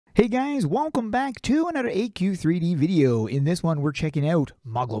Hey guys, welcome back to another AQ3D video. In this one, we're checking out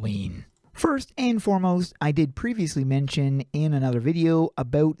Mogloween. First and foremost, I did previously mention in another video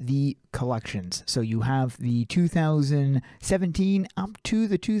about the collections. So you have the 2017 up to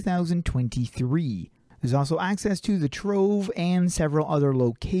the 2023. There's also access to the Trove and several other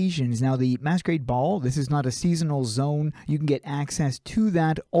locations. Now, the Masquerade Ball, this is not a seasonal zone. You can get access to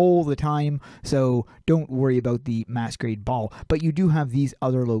that all the time, so don't worry about the Masquerade Ball. But you do have these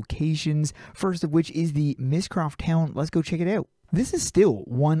other locations, first of which is the Mistcroft Town. Let's go check it out. This is still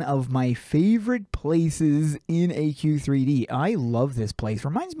one of my favorite places in AQ3D. I love this place.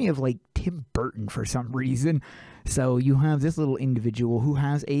 Reminds me of like Tim Burton for some reason. So you have this little individual who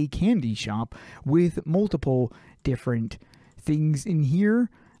has a candy shop with multiple different things in here,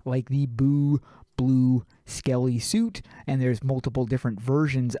 like the Boo Blue Skelly suit, and there's multiple different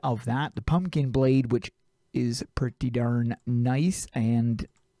versions of that. The Pumpkin Blade, which is pretty darn nice, and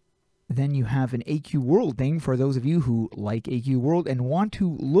then you have an AQ World thing for those of you who like AQ World and want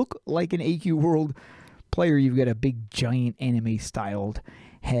to look like an AQ World player. You've got a big giant anime styled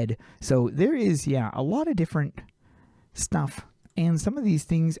head. So there is, yeah, a lot of different stuff, and some of these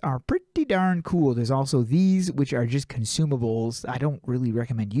things are pretty darn cool. There's also these, which are just consumables. I don't really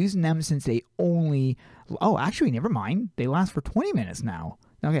recommend using them since they only, oh, actually, never mind. They last for 20 minutes now.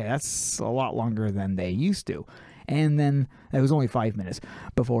 Okay, that's a lot longer than they used to. And then it was only 5 minutes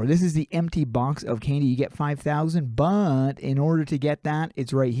before. This is the empty box of candy. You get 5,000, but in order to get that,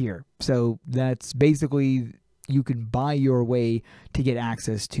 it's right here. So that's basically, you can buy your way to get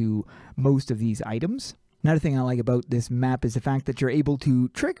access to most of these items. Another thing I like about this map is the fact that you're able to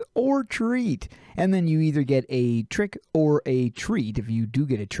trick or treat. And then you either get a trick or a treat. If you do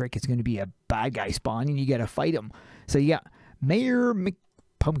get a trick, it's going to be a bad guy spawn and you got to fight him. So you got Mayor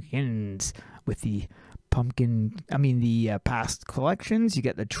McPumpkins with the past collections. You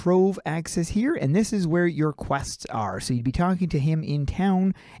get the Trove access here, and this is where your quests are. So you'd be talking to him in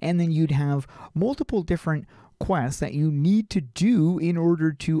town, and then you'd have multiple different quests that you need to do in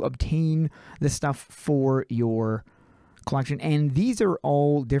order to obtain the stuff for your collection. And these are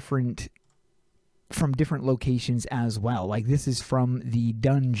all different from different locations as well. Like this is from the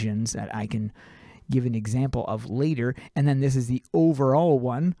dungeons that I can give an example of later, and then this is the overall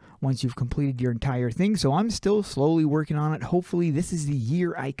one once you've completed your entire thing. So I'm still slowly working on it. Hopefully this is the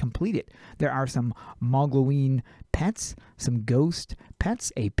year I complete it. There are some Mogloween pets, some ghost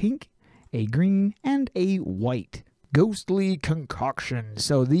pets, a pink, a green, and a white. Ghostly concoctions.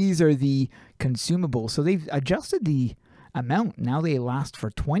 So these are the consumables. So they've adjusted the amount. Now they last for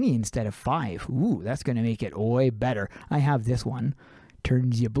 20 instead of 5. Ooh, that's going to make it way better. I have this one.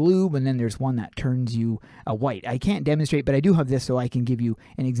 Turns you blue, and then there's one that turns you a white. I can't demonstrate, but I do have this, so I can give you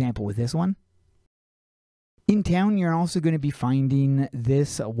an example with this one. In town, you're also going to be finding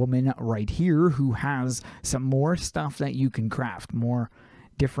this woman right here who has some more stuff that you can craft, more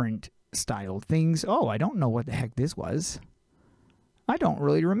different styled things. Oh, I don't know what the heck this was. I don't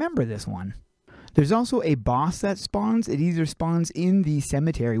really remember this one. There's also a boss that spawns. It either spawns in the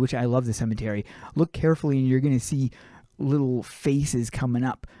cemetery, which I love the cemetery. Look carefully, and you're going to see little faces coming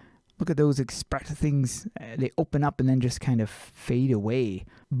up. Look at those express things. They open up and then just kind of fade away.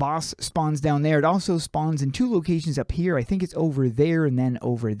 Boss spawns down there. It also spawns in 2 locations up here. I think it's over there and then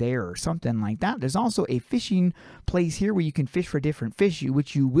over there or something like that. There's also a fishing place here where you can fish for different fish,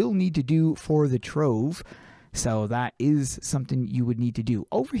 which you will need to do for the Trove. So that is something you would need to do.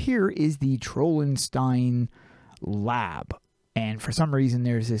 Over here is the Trollenstein lab. And for some reason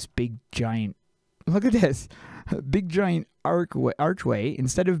there's this big giant, look at this, big giant archway.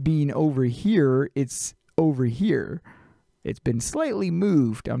 Instead of being over here, it's over here. It's been slightly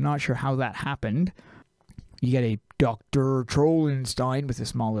moved. I'm not sure how that happened. You get a Dr. Trollenstein with a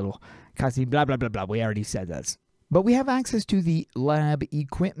small little cutscene, blah, blah, blah, blah. We already said that. But we have access to the lab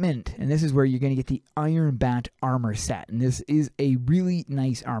equipment, and this is where you're going to get the Iron Bat armor set. And this is a really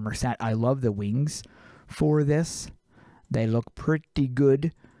nice armor set. I love the wings for this. They look pretty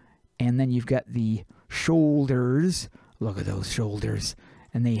good. And then you've got the shoulders. Look at those shoulders.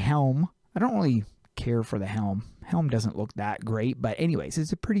 And the helm. I don't really care for the helm. Helm doesn't look that great. But anyways,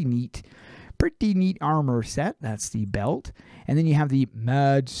 it's a pretty neat armor set. That's the belt. And then you have the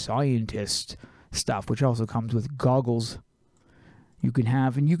Mad Scientist stuff, which also comes with goggles you can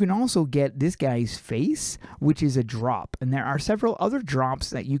have. And you can also get this guy's face, which is a drop. And there are several other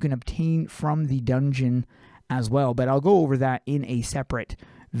drops that you can obtain from the dungeon as well. But I'll go over that in a separate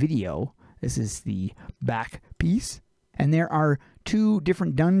video. This is the back piece, and there are 2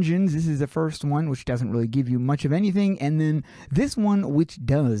 different dungeons. This is the first one, which doesn't really give you much of anything, and then this one, which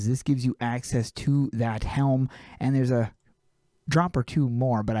does. This gives you access to that helm, and there's a drop or two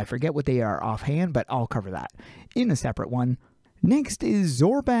more, but I forget what they are offhand, but I'll cover that in a separate one. Next is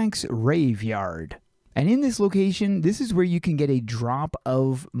Zorbak's Graveyard. And in this location, this is where you can get a drop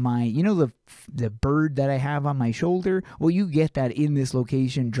of my, you know, the bird that I have on my shoulder? Well, you get that in this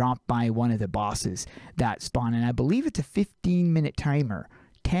location dropped by one of the bosses that spawn. And I believe it's a 15-minute timer.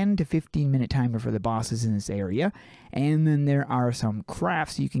 10 to 15-minute timer for the bosses in this area. And then there are some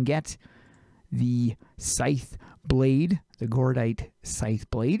crafts. You can get the Scythe Blade, the Gordite Scythe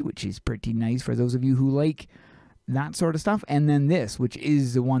Blade, which is pretty nice for those of you who like that sort of stuff. And then this, which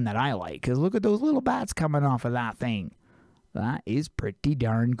is the one that I like, because look at those little bats coming off of that thing. That is pretty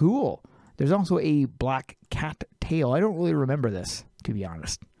darn cool. There's also a black cat tail. I don't really remember this, to be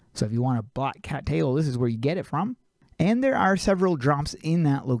honest. So if you want a black cat tail, this is where you get it from. And there are several drops in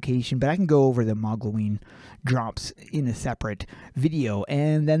that location, but I can go over the Mogloween drops in a separate video.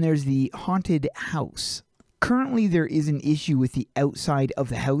 And then there's the Haunted House. Currently, there is an issue with the outside of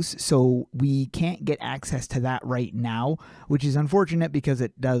the house, so we can't get access to that right now, which is unfortunate because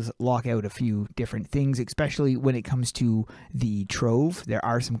it does lock out a few different things, especially when it comes to the Trove. There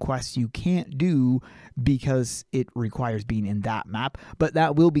are some quests you can't do because it requires being in that map, but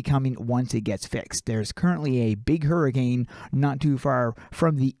that will be coming once it gets fixed. There's currently a big hurricane not too far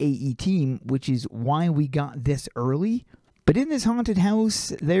from the AE team, which is why we got this early. But in this haunted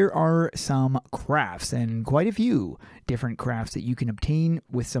house, there are some crafts, and quite a few different crafts that you can obtain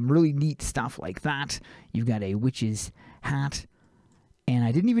with some really neat stuff like that. You've got a witch's hat, and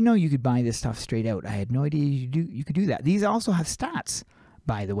I didn't even know you could buy this stuff straight out. I had no idea you could do that. These also have stats,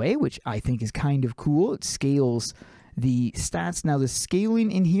 by the way, which I think is kind of cool. It scales the stats. Now, the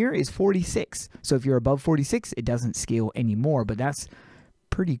scaling in here is 46, so if you're above 46, it doesn't scale anymore, but that's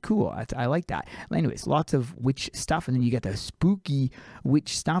pretty cool. I like that. Anyways, lots of witch stuff, and then you get the spooky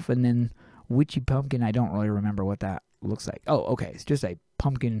witch stuff, and then witchy pumpkin. I don't really remember what that looks like. Oh, okay. It's just a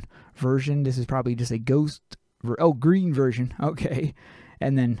pumpkin version. This is probably just a ghost. Green version. Okay.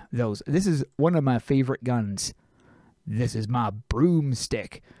 And then those. This is one of my favorite guns. This is my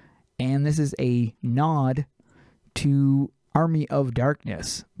broomstick. And this is a nod to Army of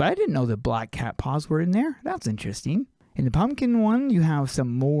Darkness. But I didn't know the black cat paws were in there. That's interesting. In the pumpkin one, you have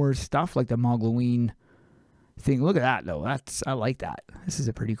some more stuff like the Mogloween thing. Look at that, though. I like that. This is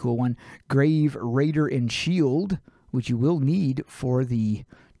a pretty cool one. Grave Raider and Shield, which you will need for the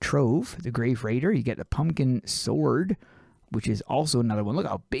Trove, the Grave Raider. You get the pumpkin sword, which is also another one. Look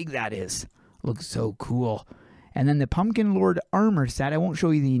how big that is. Looks so cool. And then the Pumpkin Lord armor set. I won't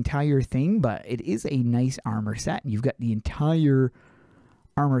show you the entire thing, but it is a nice armor set. You've got the entire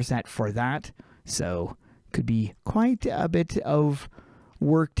armor set for that. So could be quite a bit of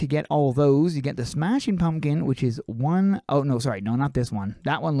work to get all those. You get the Smashing Pumpkin, which is one. Oh, no, sorry. No, not this one.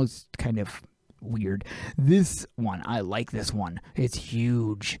 That one looks kind of weird. This one, I like this one. It's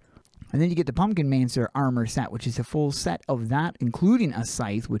huge. And then you get the Pumpkin Mancer armor set, which is a full set of that, including a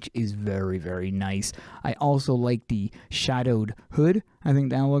scythe, which is very, very nice. I also like the Shadowed Hood. I think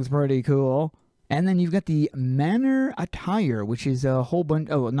that looks pretty cool. And then you've got the Manor Attire, which is a whole bunch,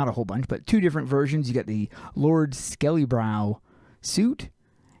 oh, not a whole bunch, but two different versions. You got the Lord Skellybrow suit,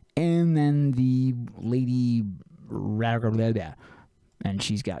 and then the Lady Ragablah, and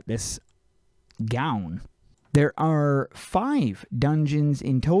she's got this gown. There are 5 dungeons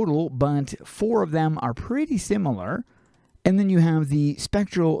in total, but 4 of them are pretty similar. And then you have the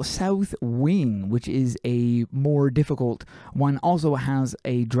Spectral South Wing, which is a more difficult one. Also has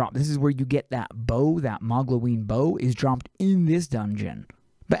a drop. This is where you get that bow, that Mogloween bow is dropped in this dungeon.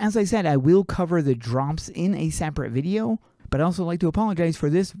 But as I said, I will cover the drops in a separate video. But I also like to apologize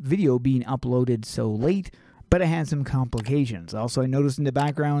for this video being uploaded so late. But I had some complications. Also, I noticed in the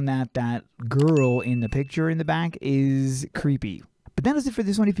background that that girl in the picture in the back is creepy. But that is it for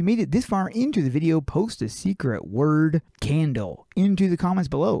this one. If you made it this far into the video, post a secret word candle into the comments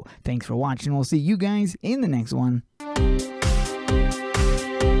below. Thanks for watching. We'll see you guys in the next one.